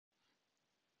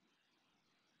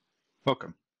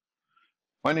Welcome.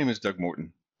 My name is Doug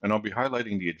Morton, and I'll be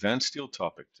highlighting the advanced steel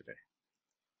topic today.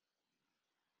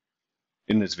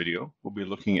 In this video, we'll be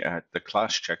looking at the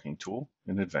clash checking tool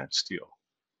in advanced steel.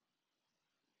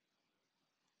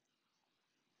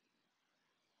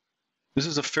 This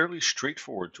is a fairly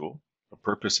straightforward tool. The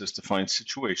purpose is to find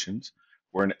situations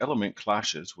where an element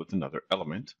clashes with another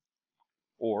element,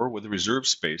 or with a reserved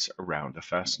space around a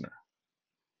fastener.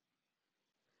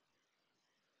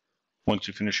 Once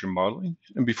you finish your modeling,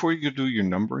 and before you do your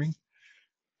numbering,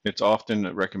 it's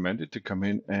often recommended to come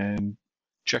in and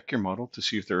check your model to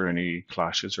see if there are any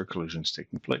clashes or collisions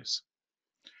taking place.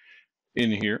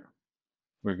 In here,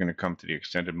 we're going to come to the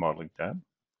Extended Modeling tab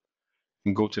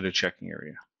and go to the checking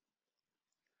area.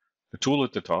 The tool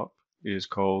at the top is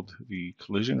called the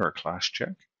Collision or Clash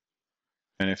Check.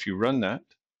 And if you run that,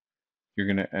 you're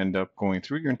going to end up going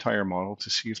through your entire model to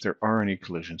see if there are any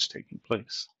collisions taking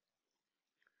place.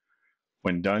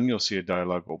 When done, you'll see a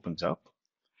dialog opens up,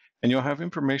 and you'll have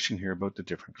information here about the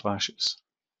different clashes.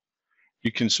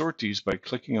 You can sort these by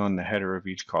clicking on the header of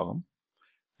each column.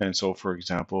 And so, for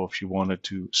example, if you wanted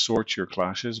to sort your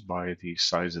clashes by the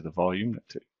size of the volume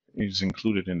that is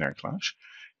included in that clash,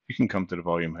 you can come to the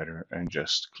volume header and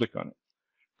just click on it.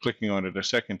 Clicking on it a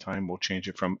second time will change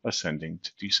it from ascending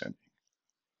to descending.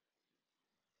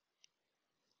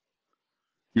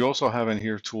 You also have in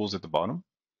here tools at the bottom.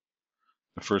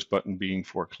 The first button being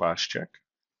for clash check,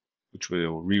 which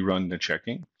will rerun the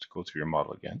checking to go through your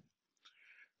model again.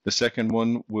 The second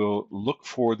one will look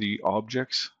for the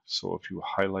objects. So if you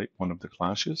highlight one of the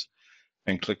clashes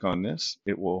and click on this,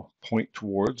 it will point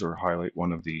towards or highlight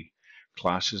one of the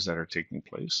clashes that are taking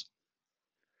place.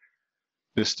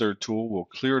 This third tool will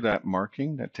clear that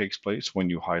marking that takes place when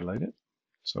you highlight it.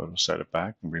 So it'll set it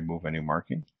back and remove any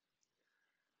marking.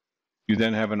 You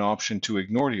then have an option to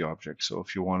ignore the object. So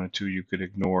if you wanted to, you could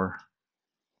ignore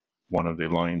one of the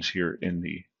lines here in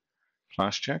the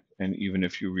clash check, and even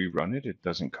if you rerun it, it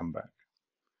doesn't come back.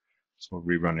 So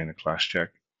rerunning a clash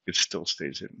check, it still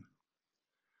stays hidden.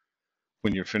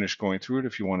 When you're finished going through it,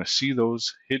 if you want to see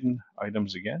those hidden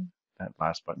items again, that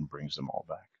last button brings them all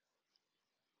back.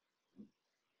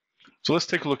 So let's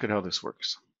take a look at how this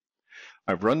works.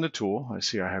 I've run the tool. I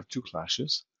see I have two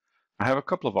clashes. I have a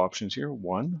couple of options here.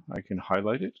 One, I can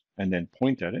highlight it and then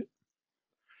point at it.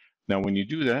 Now, when you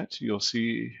do that, you'll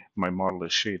see my model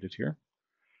is shaded here.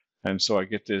 And so I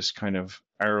get this kind of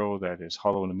arrow that is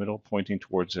hollow in the middle pointing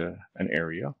towards an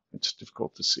area. It's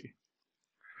difficult to see.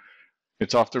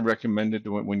 It's often recommended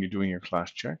when you're doing your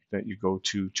clash check that you go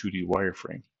to 2D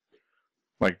wireframe.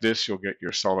 Like this, you'll get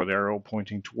your solid arrow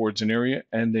pointing towards an area,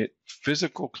 and the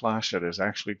physical clash that is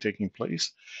actually taking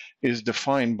place is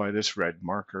defined by this red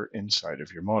marker inside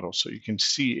of your model. So you can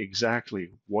see exactly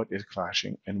what is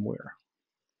clashing and where.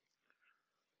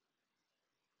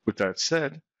 With that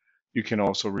said, you can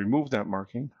also remove that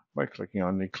marking by clicking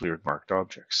on the cleared marked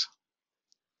objects.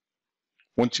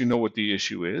 Once you know what the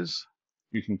issue is,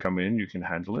 you can come in, you can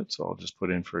handle it. So I'll just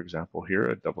put in, for example, here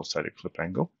a double-sided clip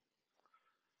angle.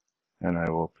 And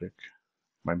I will pick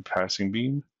my passing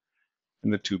beam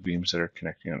and the two beams that are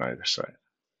connecting on either side.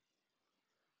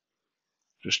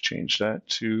 Just change that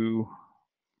to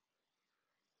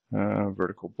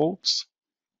vertical bolts.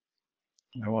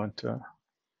 I want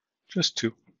just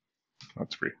two,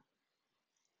 not three.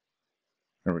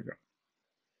 There we go.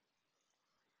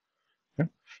 Okay.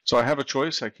 So I have a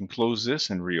choice. I can close this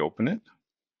and reopen it,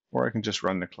 or I can just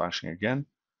run the clashing again.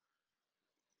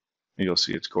 And you'll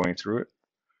see it's going through it.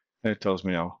 And it tells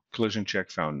me now, collision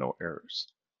check found no errors.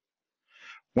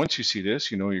 Once you see this,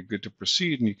 you know you're good to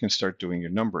proceed and you can start doing your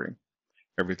numbering.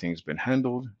 Everything's been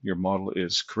handled, your model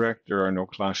is correct, there are no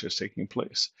clashes taking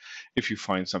place. If you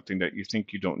find something that you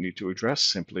think you don't need to address,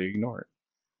 simply ignore it.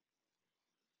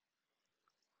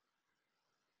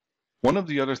 One of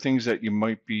the other things that you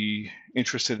might be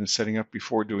interested in setting up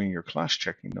before doing your clash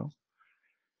checking, though,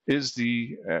 is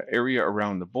the area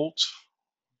around the bolts.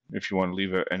 If you want to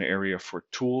leave an area for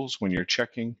tools when you're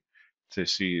checking to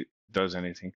see does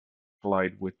anything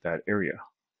collide with that area.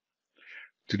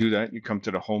 To do that, you come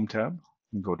to the Home tab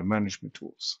and go to Management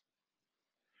Tools.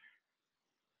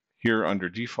 Here under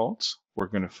Defaults, we're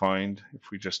going to find,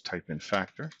 if we just type in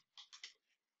Factor,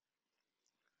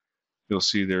 you'll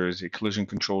see there is a Collision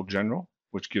Control General,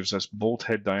 which gives us bolt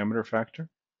head diameter factor,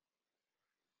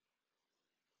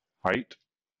 height,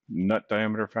 nut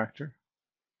diameter factor,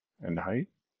 and height.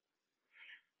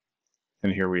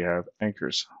 And here we have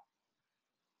anchors.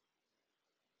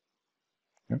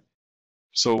 Okay.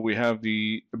 So we have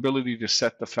the ability to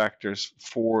set the factors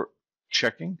for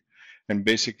checking. And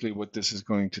basically what this is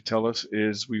going to tell us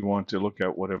is we want to look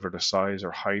at whatever the size or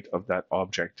height of that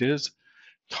object is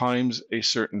times a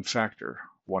certain factor,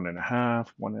 1.5,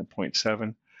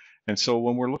 1.7. And so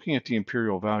when we're looking at the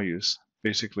imperial values,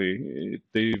 basically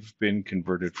they've been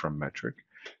converted from metric,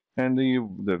 and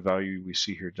the value we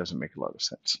see here doesn't make a lot of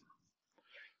sense.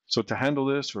 So to handle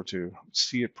this or to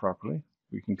see it properly,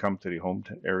 we can come to the home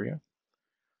area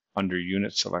under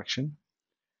unit selection,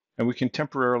 and we can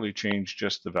temporarily change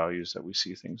just the values that we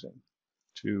see things in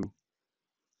to,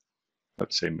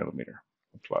 let's say, millimeter.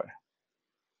 Apply.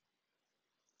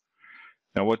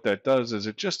 Now what that does is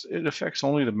it affects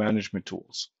only the management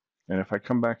tools. And if I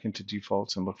come back into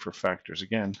defaults and look for factors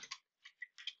again,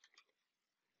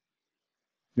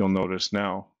 you'll notice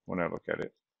now when I look at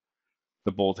it,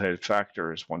 the bolt head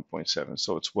factor is 1.7.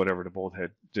 So it's whatever the bolt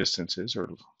head distance is, or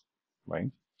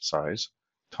length, size,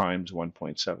 times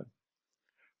 1.7.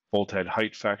 Bolt head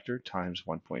height factor times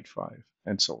 1.5,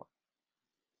 and so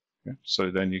on. Okay?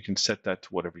 So then you can set that to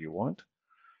whatever you want.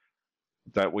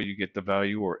 That way you get the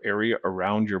value or area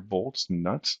around your bolts and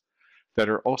nuts that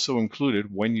are also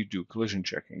included when you do collision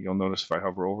checking. You'll notice if I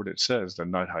hover over it, it says the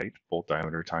nut height, bolt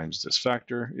diameter times this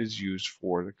factor is used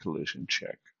for the collision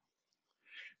check.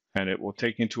 And it will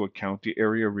take into account the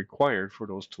area required for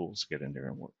those tools to get in there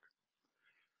and work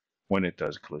when it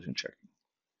does collision checking.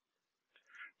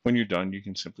 When you're done, you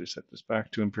can simply set this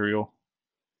back to imperial,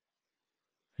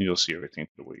 and you'll see everything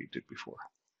the way you did before.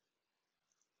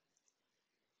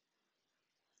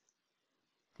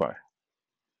 Bye.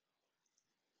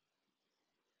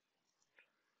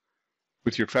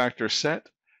 With your factor set,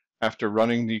 after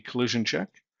running the collision check,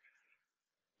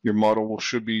 your model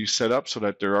should be set up so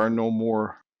that there are no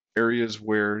more areas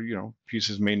where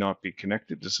pieces may not be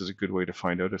connected. This is a good way to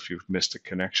find out if you've missed a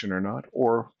connection or not,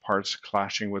 or parts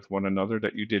clashing with one another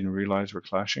that you didn't realize were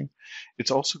clashing.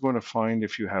 It's also going to find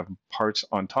if you have parts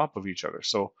on top of each other.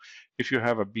 So if you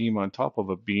have a beam on top of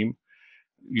a beam,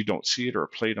 you don't see it, or a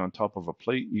plate on top of a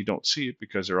plate, you don't see it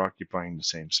because they're occupying the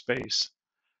same space.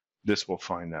 This will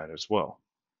find that as well.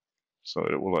 So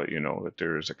it will let you know that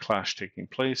there is a clash taking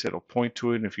place. It'll point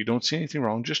to it, and if you don't see anything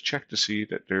wrong, just check to see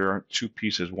that there aren't two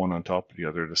pieces, one on top of the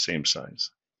other, the same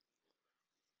size.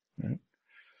 Right?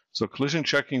 So collision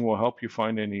checking will help you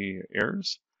find any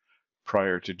errors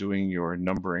prior to doing your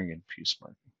numbering and piece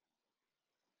marking.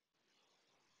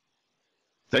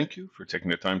 Thank you for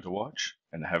taking the time to watch,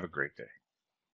 and have a great day.